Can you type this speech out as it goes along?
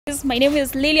My name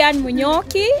is Lilian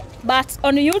Munyoki, but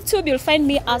on YouTube you'll find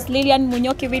me as Lilian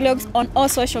Munyoki Vlogs on all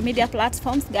social media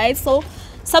platforms, guys. So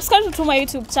subscribe to my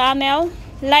YouTube channel,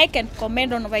 like and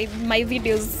comment on my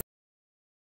videos.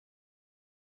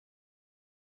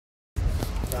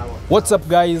 What's up,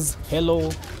 guys? Hello,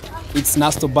 it's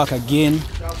Nasto back again.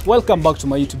 Welcome back to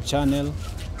my YouTube channel.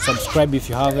 Subscribe if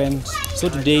you haven't. So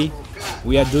today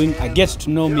we are doing a get to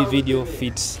know me video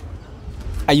fit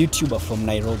a YouTuber from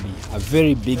Nairobi, a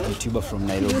very big YouTuber from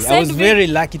Nairobi. I was very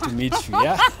lucky to meet you.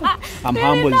 Yeah, I'm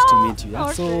humbled to meet you. Yeah?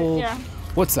 Okay, So yeah.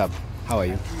 What's up? How are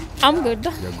you? I'm good.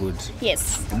 You're good.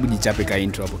 Yes. Introduce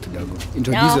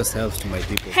yourself to my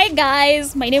people. Hey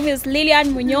guys, my name is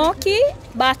Lilian Munyoki,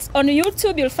 but on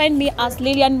YouTube you'll find me as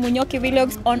Lilian Munyoki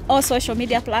Vlogs on all social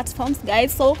media platforms,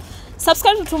 guys. So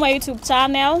subscribe to my YouTube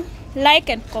channel, like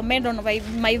and comment on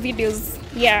my videos.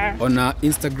 Yeah. On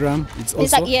Instagram, it's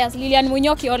also yes, Lilian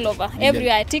Munyoki all over,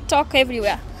 everywhere, TikTok,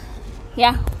 everywhere.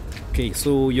 Yeah. Okay,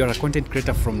 so you're a content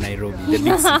creator from Nairobi, the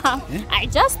big city. Eh? I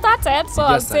just started, so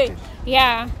I'll say,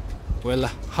 yeah. Well,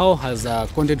 how has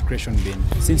content creation been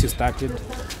since you started?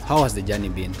 How has the journey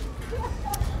been?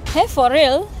 Hey, for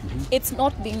real, it's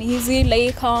not been easy.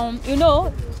 Like you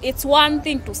know, it's one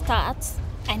thing to start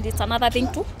and it's another thing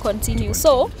to continue.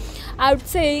 So I would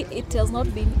say it has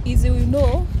not been easy, you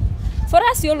know. For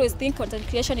us, you always think content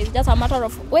creation is just a matter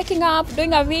of waking up,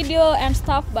 doing a video and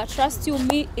stuff, but trust you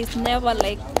me, it's never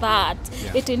like that.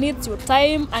 Yeah. It needs your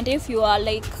time, and if you are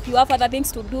like, you have other things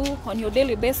to do on your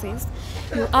daily basis,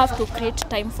 you have to create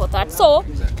time for that. So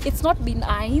it's not been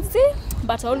easy,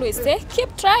 but I always say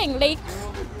keep trying. Like,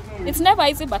 it's never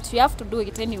easy, but you have to do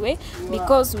it anyway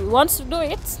because we want to do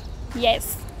it.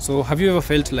 Yes. So have you ever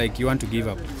felt like you want to give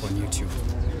up on YouTube?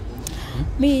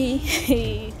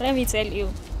 Me, let me tell you.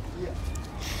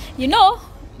 You know,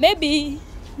 maybe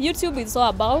YouTube is all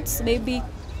about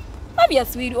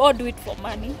yes, we all do it for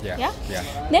money. Yeah.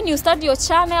 Then you start your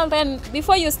channel, then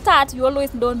before you start, you always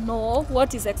don't know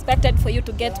what is expected for you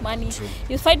to get money. True.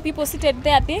 You find people seated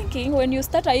there thinking when you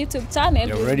start a YouTube channel,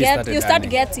 you start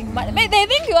getting money. They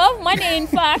think you have money, in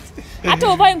fact. Hata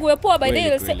uvae nguo poa, by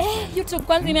then you'll say, YouTube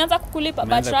kwanza imeanza kukulipa.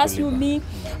 But trust you me,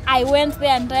 I went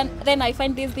there and then I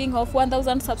find this thing of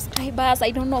 1,000 subscribers,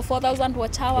 I don't know, 4,000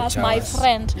 watch hours, my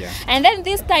friend. Yeah. And then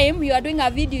this time you are doing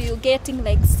a video, you're getting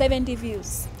like 70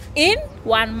 views in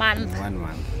 1 month. 1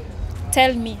 month.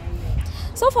 Tell me.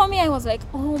 So for me, I was like,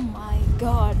 oh my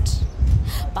God.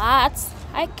 But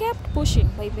I kept pushing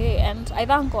by the way, and I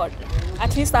thank God.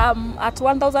 At least I'm at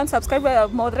 1,000 subscribers,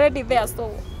 I'm already there,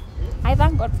 so I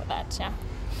thank God for that. Yeah.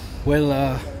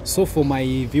 Well, so for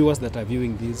my viewers that are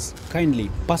viewing this, kindly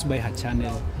pass by her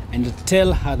channel and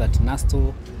tell her that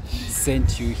Nasto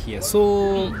sent you here.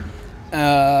 So,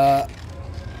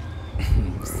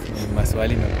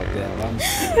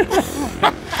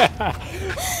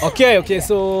 okay,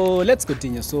 so let's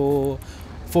continue. So,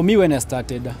 for me, when I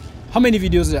started, how many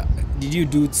videos did you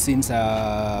do since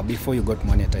before you got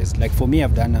monetized? Like for me,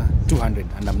 I've done 200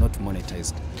 and I'm not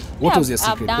monetized. What was your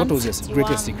secret? What was your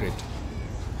greatest secret?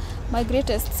 My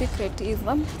greatest secret is,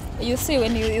 you see,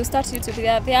 when you start YouTube,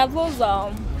 there are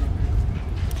those,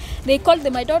 they call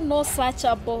them, I don't know,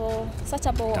 searchable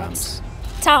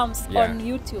terms on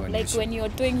YouTube, on like YouTube. When you're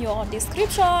doing your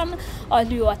description or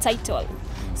your title.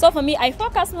 So for me, I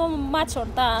focus not much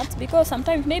on that because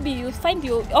sometimes maybe you find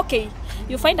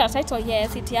you find a title,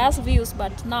 yes, it has views,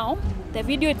 but now the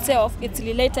video itself, it's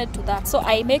related to that. So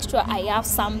I make sure I have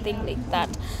something like that.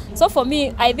 So for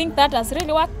me, I think that has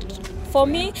really worked for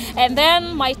me. And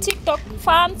then my TikTok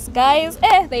fans, guys,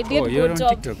 they did good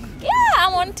job. TikTok. Yeah,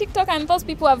 I'm on TikTok and those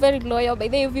people are very loyal.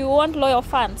 But if you want loyal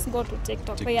fans, go to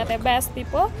TikTok. They are the best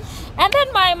people. And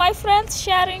then my friends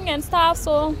sharing and stuff.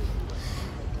 So,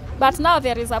 but now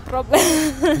there is a problem.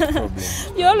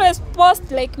 You always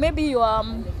post like maybe your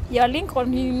link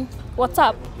on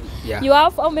WhatsApp. Yeah. You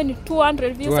have how many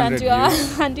 200 views 200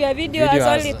 and your video has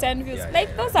only 10 views. Yeah,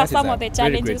 like those are some of the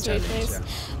challenges we face. Yeah.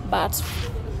 But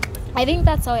I think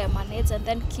that's how I manage, and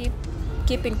then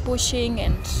keeping pushing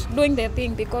and doing the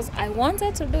thing because I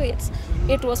wanted to do it.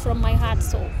 It was from my heart,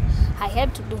 so I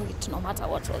had to do it no matter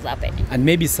what was happening. And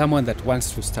maybe someone that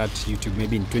wants to start YouTube,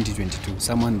 maybe in 2022,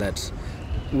 someone that,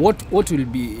 what will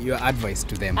be your advice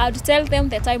to them? I would tell them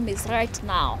the time is right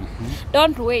now.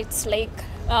 Don't wait. Like,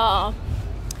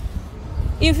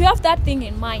 if you have that thing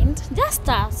in mind, just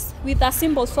start with a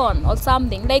simple phone or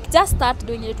something. Like, just start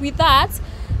doing it. With that,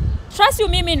 trust you,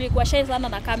 mimi nilikuwa shy sana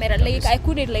na camera. Like, I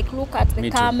couldn't like look at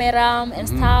the camera and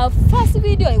stuff. First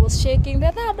video I was shaking.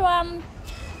 The third one,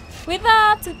 with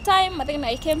that time, I think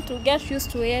I came to get used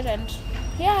to it, and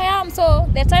here I am. So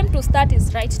the time to start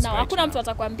is right now. Hakuna mtu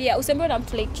atakwambia usembe na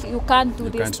mtu like you can't do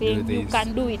this thing, you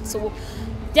can do it. So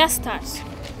just start.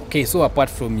 Okay, so apart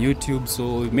from YouTube,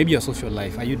 so maybe your social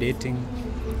life, are you dating?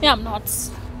 Yeah, I'm not.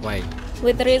 Why?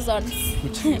 With reasons.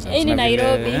 Which reasons? In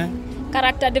Nairobi.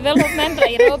 Character development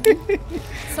Nairobi.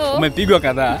 So umepigwa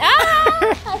kadhaa.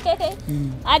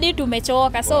 Hadi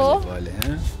tumechoka. So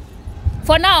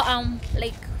for now I'm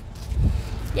like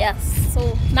yes.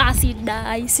 So na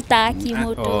sitaki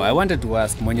mtu. Oh, I wanted to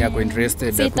ask mwenye ako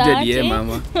interested kuja DM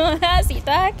mama.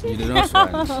 Sitaki. You do not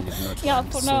want. Yeah,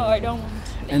 for now I don't want.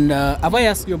 And have I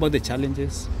asked you about the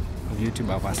challenges of YouTube?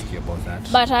 I've asked you about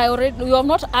that. But you have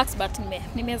not asked, but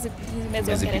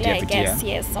nimeziongelea, I guess.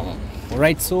 Yes. All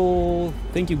right, so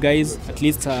thank you guys. At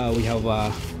least we have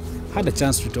had a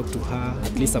chance to talk to her.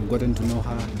 At least I've gotten to know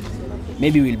her.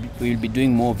 Maybe we'll be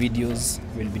doing more videos.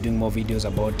 We'll be doing more videos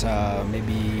about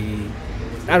maybe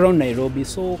around Nairobi.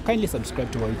 So kindly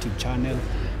subscribe to our YouTube channel.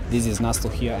 This is Nasto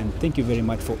here, and thank you very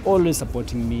much for always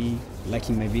supporting me,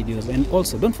 liking my videos, and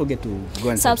also don't forget to go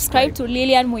and subscribe to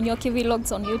Lilian Munyoki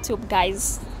Vlogs on YouTube,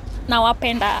 guys.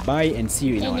 Nawapenda. Bye and see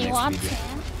you in our next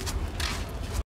video.